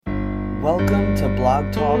Welcome to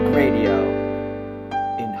Blog Talk Radio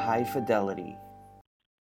in high fidelity.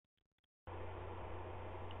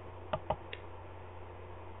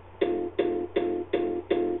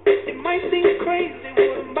 It might seem crazy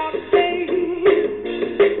what I'm about to say.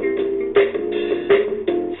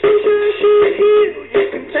 Since you're here, you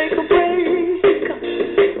can take a break.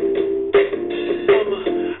 I'm a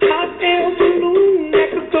hot air balloon that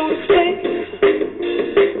could go to space.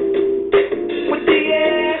 With the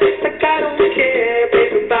air, like I don't care,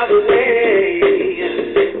 baby, by the way.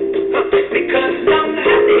 Because I'm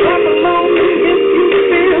happy, I'm alone. If you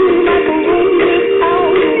feel like a room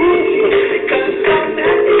without a roof. Because I'm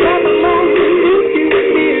happy, I'm alone. If you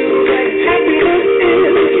feel like happiness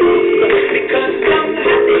is the truth. Because I'm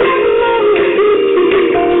happy, I'm alone. If you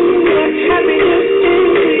know what happiness is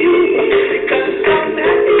to you. Because I'm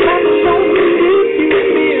happy, I'm alone. If you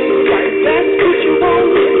feel like that's what you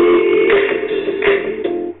want.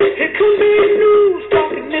 Here comes big news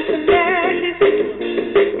talking this and that.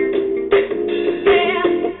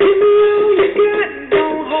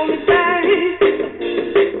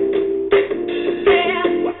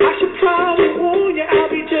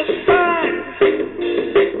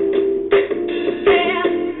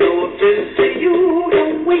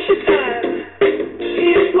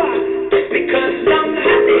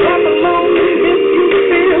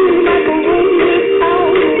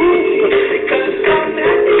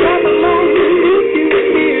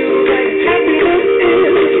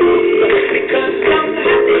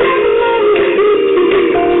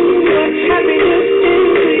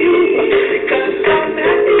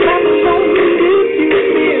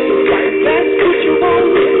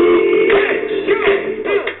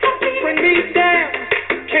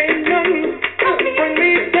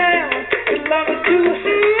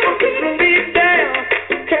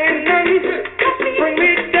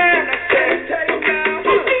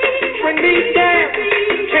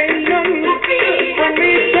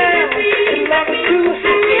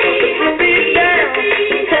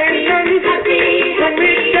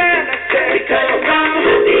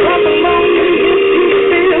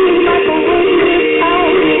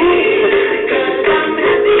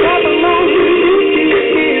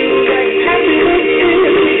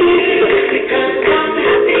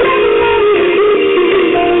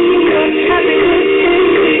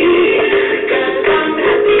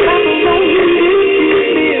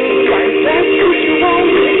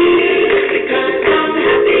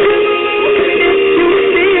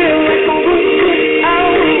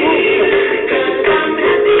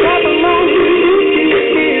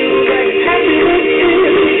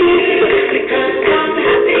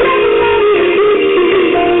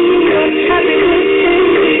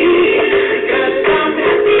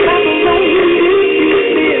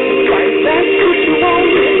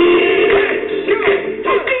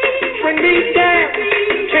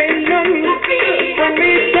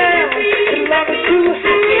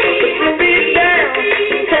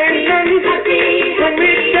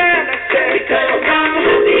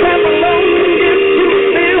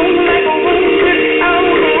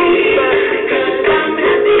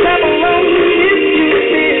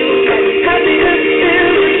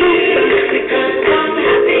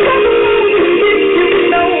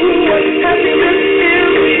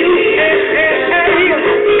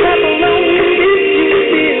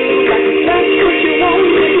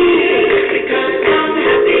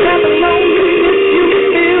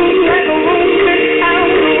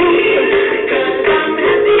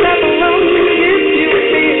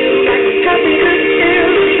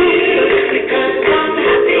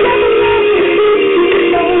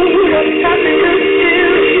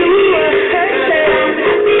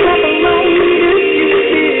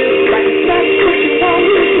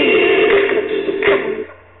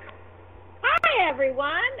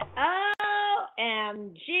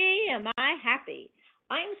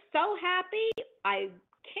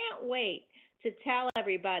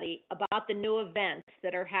 About the new events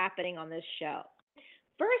that are happening on this show.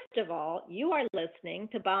 First of all, you are listening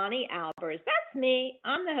to Bonnie Albers. That's me.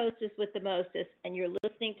 I'm the hostess with the mostest, and you're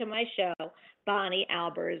listening to my show, Bonnie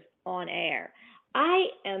Albers on Air. I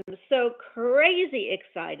am so crazy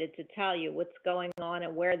excited to tell you what's going on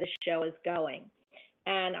and where the show is going.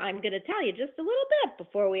 And I'm going to tell you just a little bit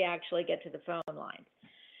before we actually get to the phone lines.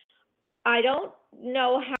 I don't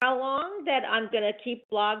know how long that I'm going to keep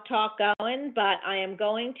Blog Talk going, but I am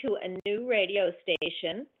going to a new radio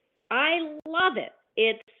station. I love it.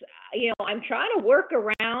 It's, I'm trying to work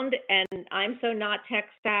around, and I'm so not tech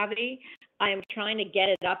savvy. I am trying to get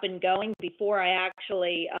it up and going before I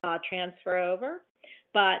actually transfer over.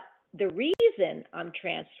 But the reason I'm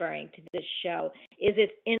transferring to this show is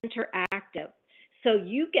it's interactive. So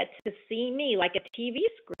you get to see me like a TV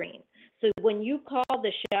screen. So when you call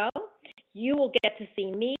the show, you will get to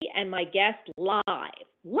see me and my guest live.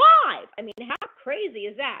 Live! I mean, how crazy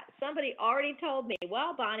is that? Somebody already told me,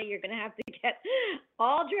 well, Bonnie, you're going to have to get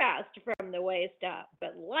all dressed from the waist up.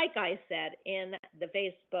 But like I said in the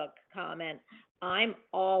Facebook comment, I'm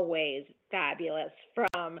always fabulous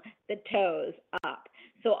from the toes up.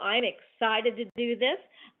 So I'm excited to do this.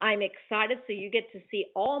 I'm excited so you get to see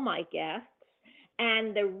all my guests.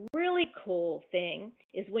 And the really cool thing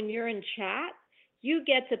is when you're in chat, you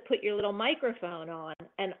get to put your little microphone on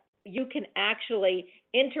and you can actually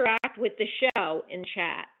interact with the show in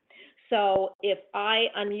chat. So if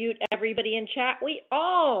I unmute everybody in chat, we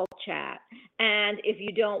all chat. And if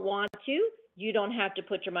you don't want to, you don't have to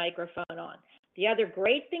put your microphone on. The other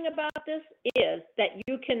great thing about this is that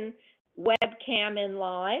you can webcam in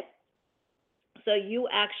live. So you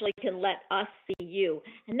actually can let us see you.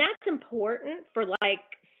 And that's important for like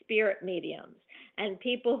spirit mediums and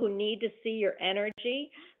people who need to see your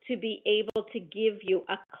energy to be able to give you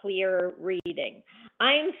a clearer reading.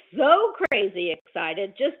 I'm so crazy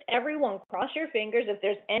excited. Just everyone cross your fingers. If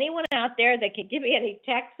there's anyone out there that can give me any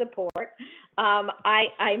tech support, I'm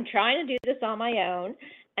trying to do this on my own.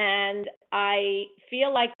 And I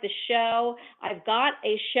feel like the show, I've got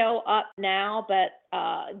a show up now, but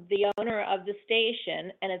the owner of the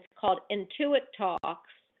station, and it's called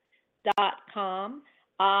intuittalks.com,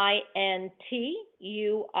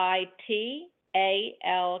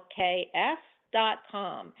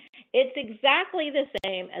 intuitalks.com. It's exactly the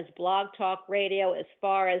same as Blog Talk Radio as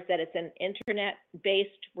far as that it's an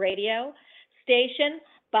internet-based radio station,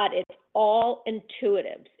 but it's all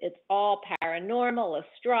intuitives. It's all paranormal,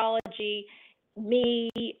 astrology, me,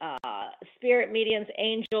 spirit mediums,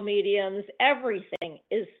 angel mediums, everything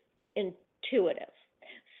is intuitive.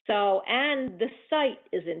 So, and the site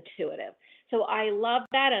is intuitive. So I love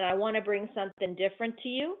that, and I want to bring something different to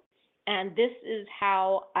you. And this is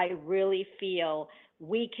how I really feel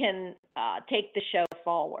we can take the show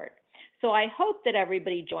forward. So I hope that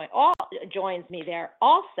everybody joins me there.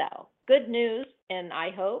 Also, good news, and I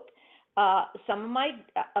hope some of my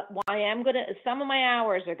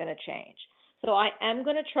hours are going to change. So I am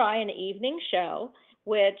going to try an evening show,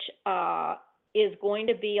 which is going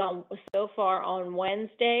to be on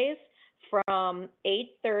Wednesdays from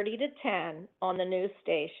 8:30 to 10 on the news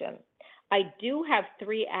station. I do have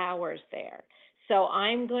 3 hours there. So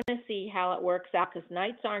I'm going to see how it works out because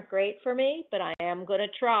nights aren't great for me, but I am going to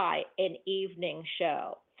try an evening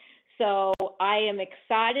show. So I am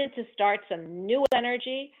excited to start some new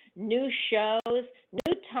energy, new shows,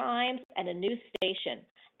 new times, and a new station.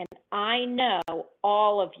 And I know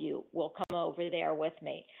all of you will come over there with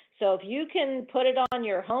me. So if you can put it on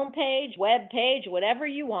your homepage, web page, whatever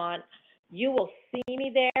you want, you will see me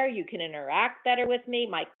there. You can interact better with me.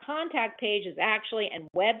 My contact page is actually, and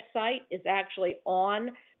website is actually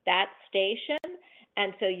on that station.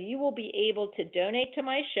 And so you will be able to donate to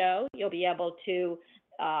my show. You'll be able to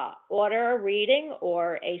order a reading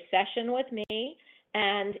or a session with me.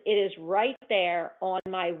 And it is right there on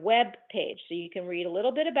my web page. So you can read a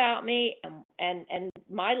little bit about me and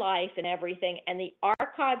my life and everything. And the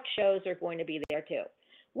archived shows are going to be there too.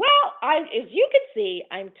 Well, as you can see,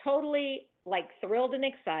 I'm totally thrilled and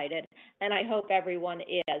excited, and I hope everyone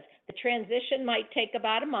is. The transition might take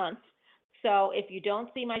about a month, so if you don't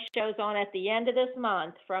see my shows on at the end of this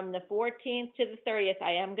month, from the 14th to the 30th,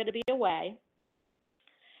 I am going to be away,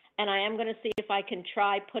 and I am going to see if I can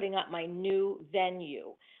try putting up my new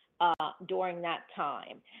venue during that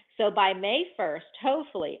time. So by May 1st,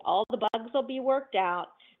 hopefully, all the bugs will be worked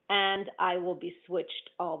out, and I will be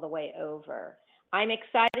switched all the way over. I'm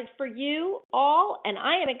excited for you all, and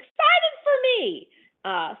I am excited for me.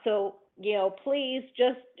 So, please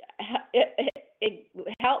just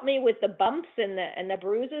help me with the bumps and the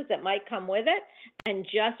bruises that might come with it. And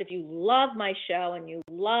just, if you love my show and you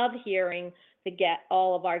love hearing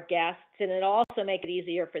all of our guests, and it also make it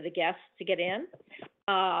easier for the guests to get in,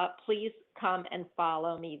 please come and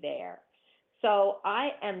follow me there. So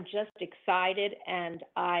I am just excited, and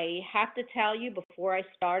I have to tell you, before I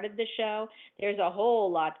started the show, there's a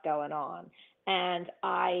whole lot going on. And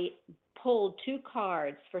I pulled 2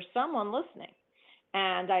 cards for someone listening.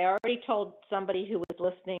 And I already told somebody who was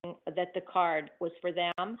listening that the card was for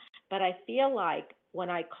them. But I feel like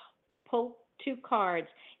when I pull 2 cards,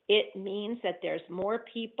 it means that there's more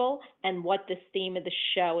people and what this theme of the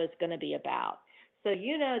show is going to be about. So,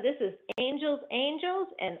 this is Angels,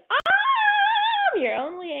 and I'm your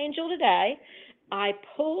only angel today. I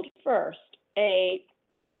pulled first a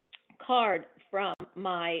card from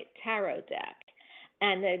my tarot deck.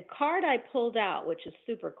 And the card I pulled out, which is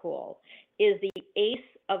super cool, is the Ace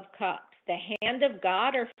of Cups, the hand of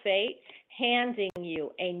God or fate handing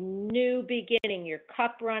you a new beginning. Your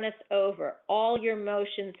cup runneth over, all your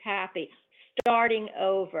motions happy, starting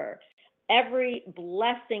over, every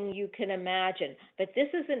blessing you can imagine. But this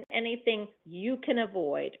isn't anything you can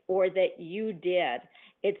avoid or that you did.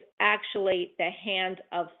 It's actually the hand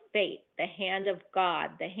of fate, the hand of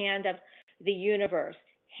God, the hand of the universe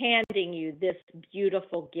handing you this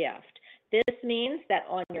beautiful gift. This means that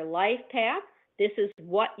on your life path, this is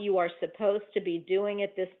what you are supposed to be doing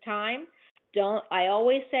at this time. I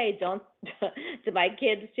always say, don't, to my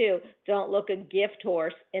kids too, don't look a gift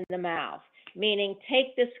horse in the mouth, meaning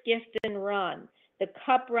take this gift and run. The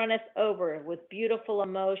cup runneth over with beautiful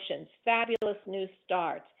emotions, fabulous new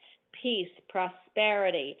starts, peace,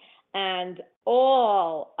 prosperity, and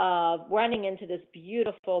all running into this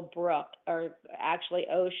beautiful brook, or actually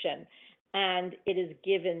ocean, and it is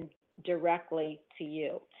given directly to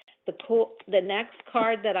you. The next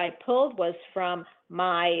card that I pulled was from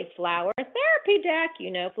my flower therapy deck.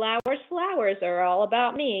 You know, flowers are all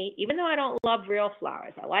about me, even though I don't love real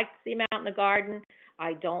flowers. I like to see them out in the garden.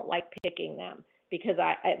 I don't like picking them because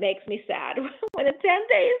it makes me sad when in 10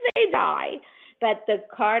 days they die. But the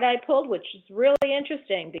card I pulled, which is really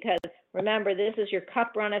interesting because remember, this is your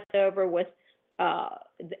cup runneth over with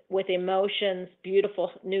emotions,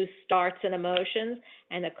 beautiful new starts and emotions.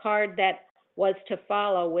 And the card that was to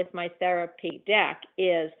follow with my therapy deck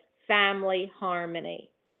is family harmony.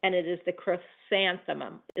 And it is the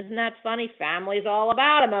chrysanthemum. Isn't that funny? Family is all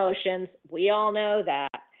about emotions. We all know that.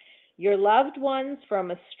 Your loved ones form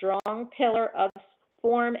a strong pillar of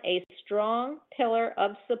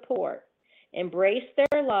support. Embrace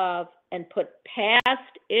their love and put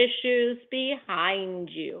past issues behind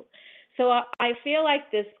you. So I feel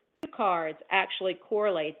like these cards actually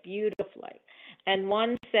correlate beautifully. And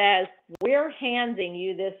one says, we're handing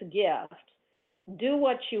you this gift. Do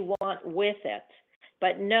what you want with it.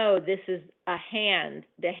 But know this is the hand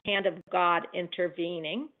of God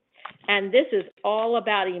intervening. And this is all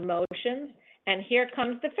about emotions. And here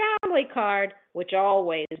comes the family card, which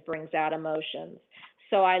always brings out emotions.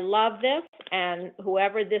 So I love this, and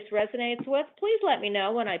whoever this resonates with, please let me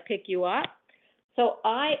know when I pick you up. So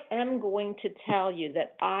I am going to tell you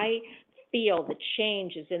that I feel the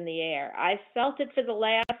changes in the air. I felt it for the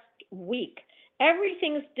last week.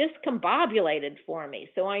 Everything's discombobulated for me.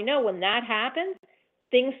 So I know when that happens,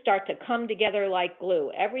 things start to come together like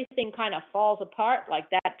glue. Everything kind of falls apart like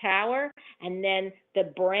that tower, and then the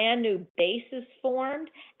brand new base is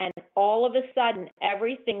formed, and all of a sudden,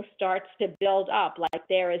 everything starts to build up like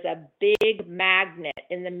there is a big magnet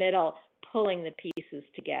in the middle pulling the pieces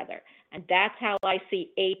together. And that's how I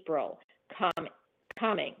see April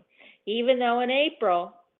coming. Even though in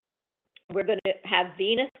April, we're going to have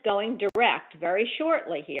Venus going direct very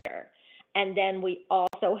shortly here. And then we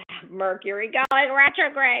also have Mercury going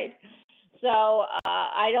retrograde. So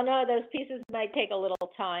I don't know, those pieces might take a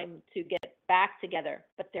little time to get back together,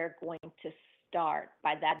 but they're going to start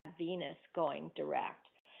by that Venus going direct.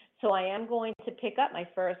 So I am going to pick up my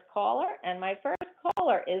first caller, and my first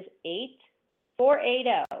caller is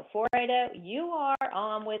 8480. 480, you are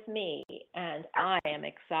on with me, and I am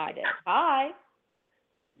excited. Hi.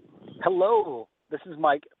 Hello, this is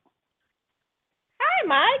Mike. Hi,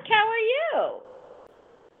 Mike. How are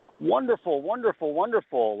you? Wonderful.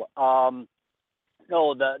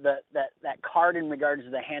 No, that card in regards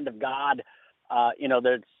to the hand of God.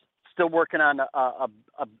 They're still working on a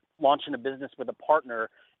launching a business with a partner,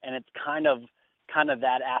 and it's kind of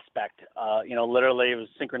that aspect. Literally it was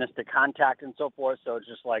synchronistic contact and so forth. So it's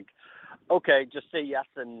just like, okay, just say yes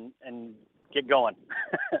and get going.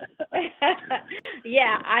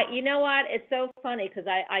 Yeah, you know what? It's so funny because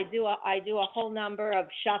I do a whole number of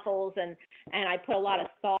shuffles and I put a lot of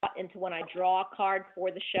thought into when I draw a card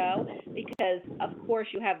for the show because of course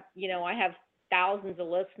I have thousands of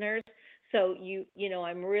listeners. So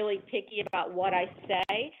I'm really picky about what I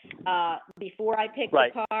say before I pick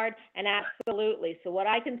Right. the card, and absolutely. So what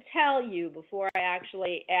I can tell you before I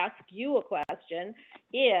actually ask you a question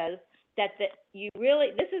is that this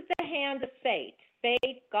is the hand of fate,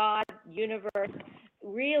 God, universe.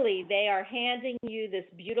 Really, they are handing you this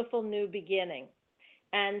beautiful new beginning.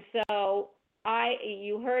 And so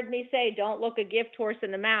you heard me say, don't look a gift horse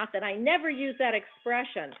in the mouth, and I never use that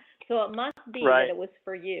expression. So it must be Right. that it was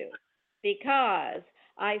for you, because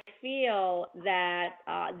I feel that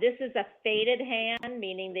this is a fated hand,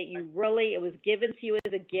 meaning that it was given to you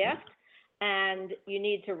as a gift, and you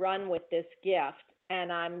need to run with this gift.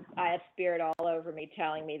 And I have spirit all over me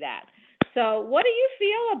telling me that. So what do you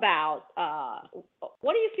feel about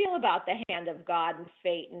the hand of God and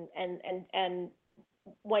fate and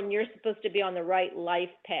when you're supposed to be on the right life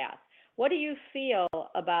path. What do you feel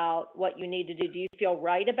about what you need to do? Do you feel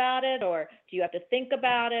right about it, or do you have to think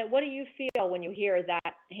about it? What do you feel when you hear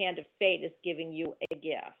that hand of fate is giving you a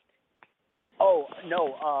gift? Oh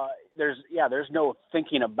no, there's no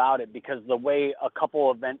thinking about it, because the way a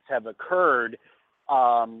couple events have occurred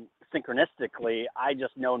synchronistically, I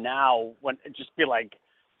just know now when just be like,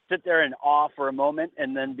 sit there in awe for a moment,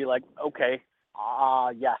 and then be like, okay,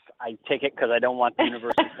 yes, I take it, because I don't want the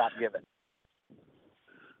universe to stop giving.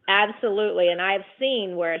 Absolutely, and I've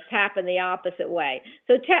seen where it's happened the opposite way.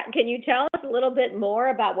 So can you tell us a little bit more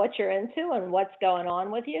about what you're into and what's going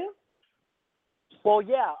on with you? Well,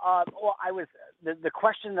 yeah. Well, I was the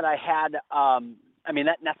question that I had. I mean,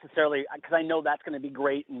 that necessarily, because I know that's going to be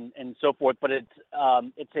great and so forth. But it's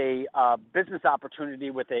a business opportunity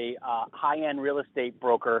with a high-end real estate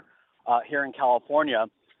broker here in California,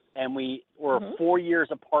 and we were 4 years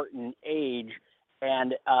apart in age,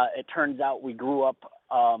 and it turns out we grew up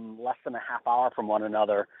less than a half hour from one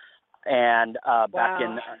another, and back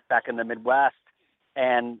in the Midwest,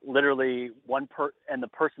 and literally the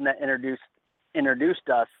person that introduced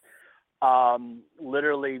us,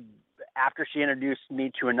 literally after she introduced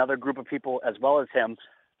me to another group of people as well as him,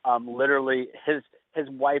 literally his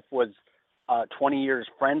wife was 20 years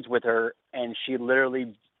friends with her, and she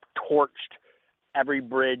literally torched every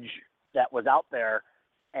bridge that was out there,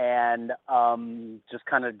 and just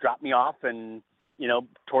kind of dropped me off and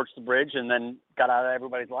torched the bridge, and then got out of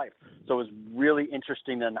everybody's life. So it was really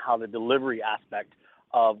interesting in how the delivery aspect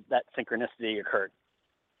of that synchronicity occurred.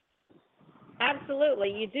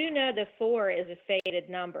 Absolutely. You do know the 4 is a fated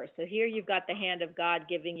number. So here you've got the hand of God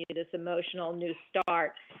giving you this emotional new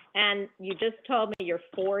start. And you just told me you're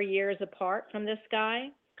 4 years apart from this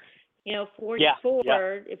guy. 4. Yeah.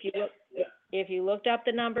 If you looked up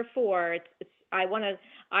the number 4, I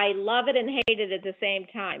love it and hate it at the same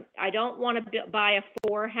time. I don't want to buy a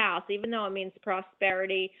 4 house, even though it means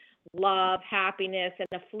prosperity, love, happiness, and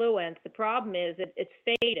affluence. The problem is it's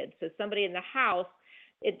fated. So somebody in the house,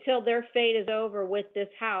 until their fate is over with this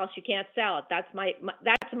house, you can't sell it. That's my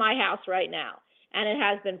house right now, and it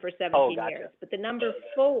has been for 17 years. But the number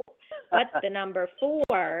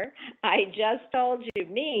 4, I just told you,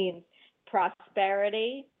 means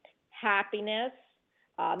prosperity, happiness,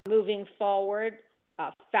 moving forward,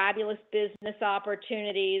 fabulous business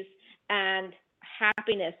opportunities, and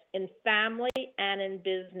happiness in family and in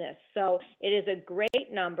business. So it is a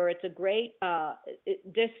great number. It's a great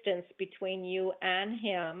distance between you and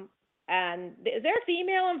him. And is there a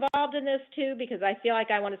female involved in this too? Because I feel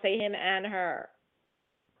like I want to say him and her.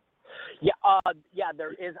 Yeah,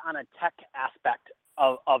 there is on a tech aspect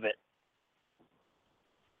of it.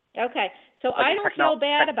 Okay, so like I don't feel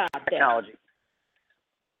bad about technology. This.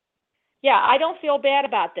 Yeah, I don't feel bad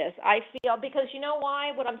about this. I feel, because you know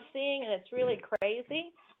why? What I'm seeing, and it's really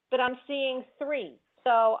crazy, but I'm seeing 3.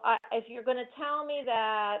 So if you're going to tell me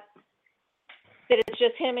that it's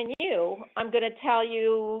just him and you, I'm going to tell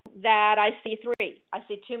you that I see 3. I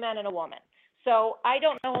see 2 men and a woman. So I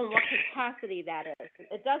don't know in what capacity that is.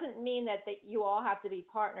 It doesn't mean that you all have to be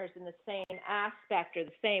partners in the same aspect or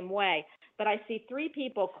the same way, but I see 3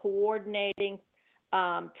 people coordinating,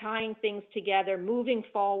 tying things together, moving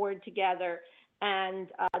forward together,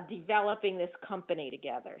 and developing this company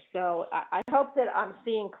together. So I hope that I'm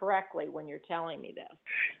seeing correctly when you're telling me this.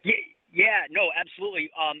 Yeah, no,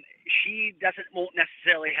 absolutely. She won't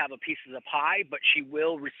necessarily have a piece of the pie, but she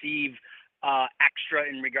will receive extra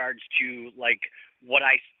in regards to like what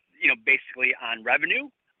basically on revenue.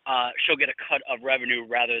 She'll get a cut of revenue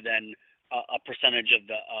rather than a percentage of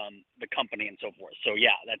the company and so forth. So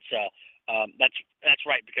yeah, that's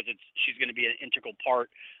right, because she's going to be an integral part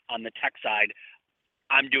on the tech side.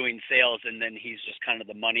 I'm doing sales, and then he's just kind of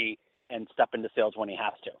the money and step into sales when he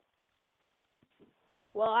has to.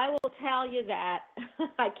 Well, I will tell you that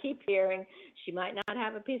I keep hearing she might not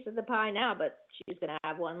have a piece of the pie now, but she's going to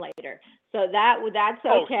have one later. So that's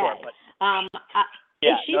okay. Oh,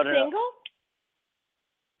 sure, is she single? No.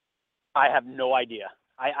 I have no idea.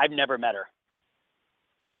 I've never met her.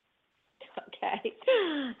 Okay.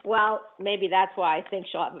 Well, maybe that's why I think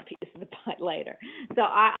she'll have a piece of the pie later. So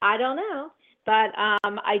I don't know. But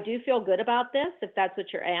I do feel good about this, if that's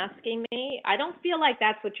what you're asking me. I don't feel like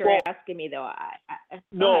that's what you're asking me, though.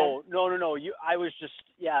 No. I was just,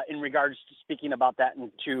 in regards to speaking about that,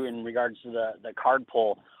 and too, in regards to the card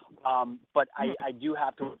pull. But I do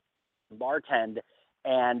have to bartend,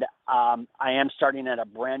 and I am starting at a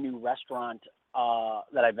brand new restaurant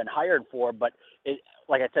that I've been hired for. But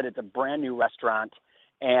like I said, it's a brand new restaurant,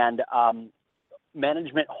 and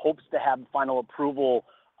management hopes to have final approval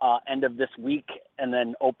end of this week and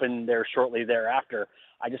then open there shortly thereafter.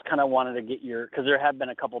 I just kind of wanted to get because there have been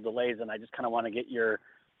a couple delays, and I just kind of want to get your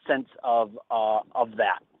sense of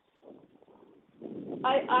that.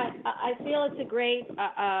 I feel it's a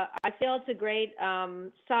great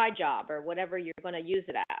side job or whatever you're going to use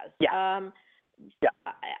it as. Yeah.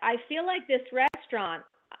 I feel like this restaurant,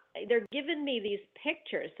 they're giving me these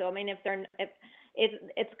pictures. So I mean, it's kind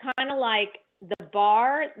of like the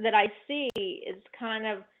bar that I see is kind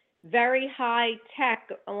of very high tech.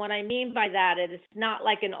 And what I mean by that is it's not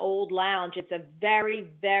like an old lounge. It's a very,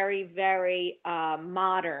 very, very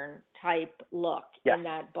modern type look in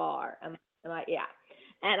that bar. Yeah.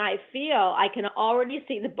 And I feel I can already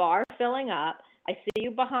see the bar filling up. I see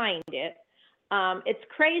you behind it. It's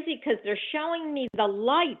crazy because they're showing me the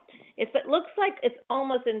light. It looks like it's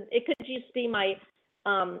almost, it could just be my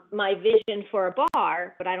vision for a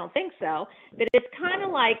bar, but I don't think so. But it's kind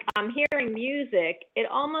of like I'm hearing music. It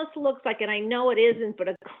almost looks like, and I know it isn't, but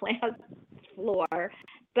a glass floor.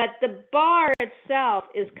 But the bar itself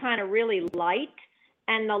is kind of really light.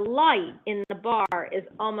 And the light in the bar is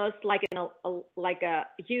almost like a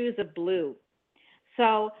hues of blue.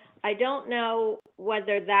 So I don't know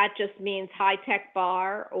whether that just means high-tech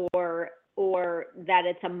bar or that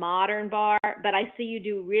it's a modern bar, but I see you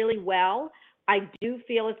do really well. I do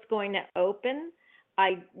feel it's going to open.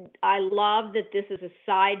 I love that this is a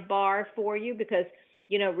sidebar for you because,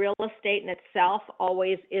 you know, real estate in itself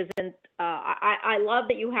always isn't. I love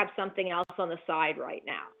that you have something else on the side right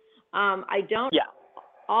now. I don't. Yeah.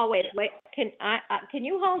 Always wait. Can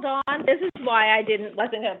you hold on? This is why I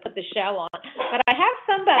wasn't going to put the show on. But I have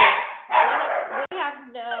somebody. We have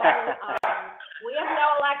no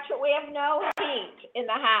electric. We have no heat in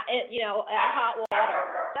the hot water.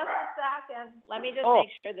 Just a second. Let me just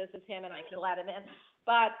make sure this is him and I can let him in.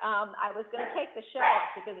 But I was going to take the show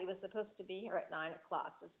off because he was supposed to be here at 9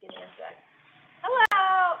 o'clock. Just give me a sec.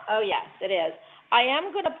 Hello. Oh yes, it is. I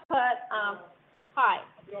am going to put. Hi.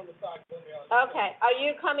 Okay. Are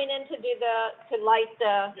you coming in to light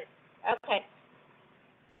the? Okay.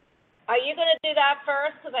 Are you going to do that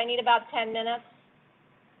first? Because I need about 10 minutes.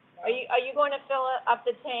 Are you going to fill up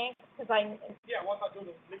the tank? Because Yeah. Once I do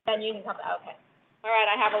this. Then you can come. Okay. All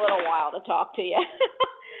right. I have a little while to talk to you.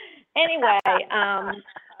 Anyway,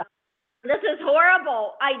 this is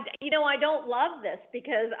horrible. I don't love this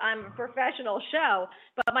because I'm a professional show,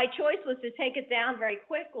 but my choice was to take it down very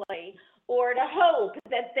quickly or to hope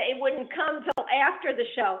that they wouldn't come till after the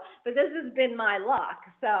show. But this has been my luck.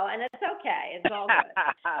 So, and it's okay. It's all good.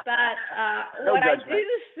 But no what judgment. I do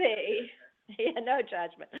see, no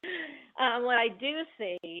judgment. What I do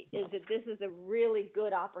see is that this is a really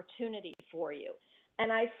good opportunity for you.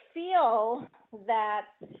 And I feel that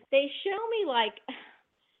they show me like,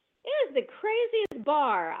 it is the craziest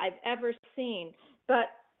bar I've ever seen, but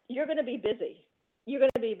you're going to be busy. You're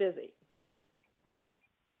going to be busy.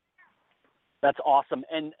 That's awesome.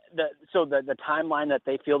 And so the timeline that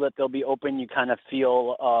they feel that they'll be open, you kind of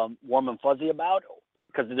feel warm and fuzzy about?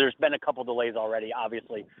 Because there's been a couple delays already,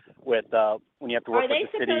 obviously, with when you have to work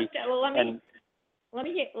with the city. Well, let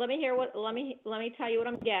me tell you what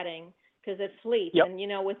I'm getting, because it's sleep. Yep. And, you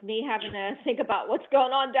know, with me having to think about what's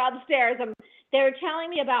going on downstairs, they're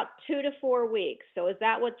telling me about 2 to 4 weeks. So is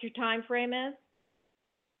that what your time frame is?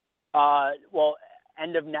 Well,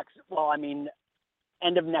 end of next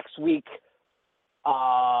week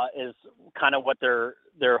is kind of what they're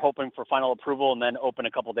hoping for final approval, and then open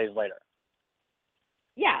a couple days later.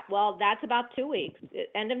 Yeah, well, that's about 2 weeks.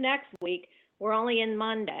 End of next week. We're only in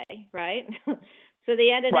Monday, right? So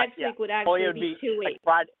the end of next week would actually be 2 weeks. Like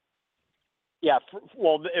Friday. Yeah,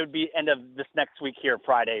 it would be end of this next week here,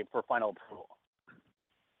 Friday, for final approval.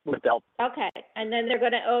 With help. Okay, and then they're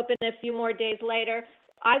going to open a few more days later.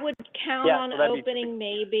 I would count on opening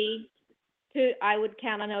I would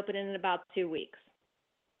count on opening in about 2 weeks.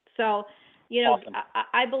 So, you know, awesome.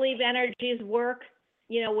 I believe energies work,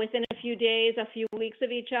 you know, within a few days, a few weeks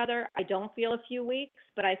of each other. I don't feel a few weeks,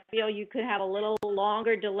 but I feel you could have a little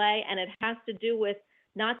longer delay, and it has to do with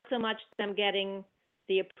not so much them getting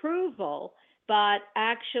the approval, but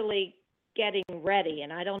actually getting ready.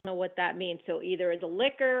 And I don't know what that means. So either the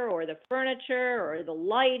liquor or the furniture or the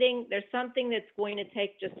lighting, there's something that's going to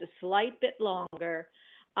take just a slight bit longer.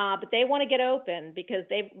 But they want to get open because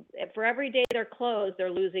for every day they're closed, they're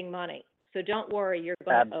losing money. So don't worry, you're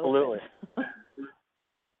going to open. Absolutely. Yeah,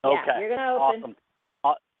 okay. you're going to open.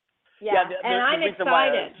 Awesome. And I'm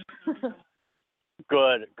excited.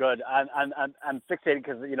 Good. I'm fixated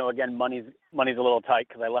because, you know, again, money's a little tight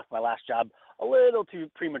because I left my last job a little too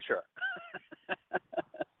premature.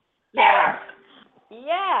 Yeah.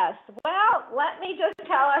 Yes. Well, let me just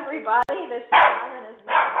tell everybody this gentleman is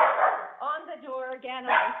on the door again,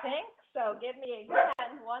 I think. So give me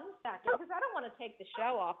again 1 second, because I don't want to take the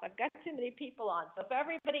show off. I've got too many people on. So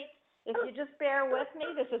if you just bear with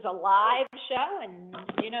me, this is a live show, and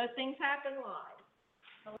things happen live.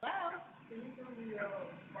 Hello.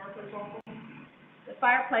 The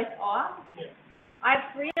fireplace off? Yeah. I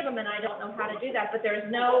have 3 of them, and I don't know how to do that. But there's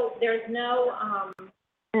no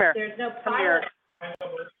fire.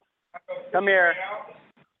 Come here.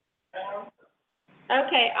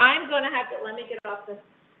 Okay, I'm going to have to, let me get off this.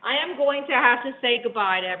 I am going to have to say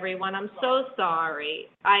goodbye to everyone. I'm so sorry.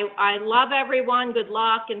 I love everyone. Good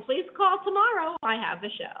luck. And please call tomorrow. I have the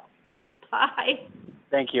show. Bye.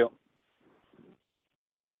 Thank you.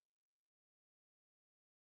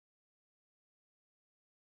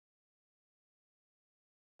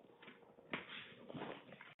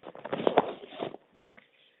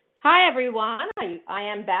 Hi, everyone. I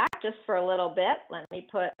am back just for a little bit. Let me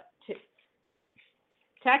put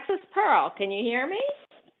Texas Pearl. Can you hear me?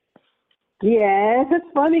 Yes, it's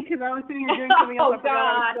funny because I was sitting here doing something else. Oh,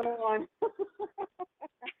 God.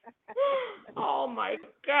 Oh, my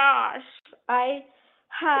gosh. I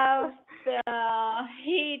have the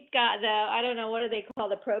heat guy, I don't know, what do they call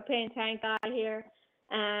the propane tank guy here?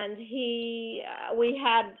 And we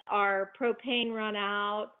had our propane run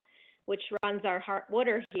out, which runs our hot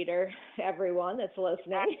water heater, everyone that's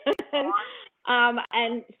listening.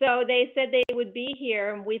 And so they said they would be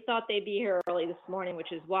here, and we thought they'd be here early this morning,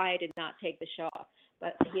 which is why I did not take the show off.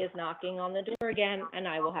 But he is knocking on the door again, and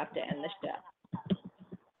I will have to end the show.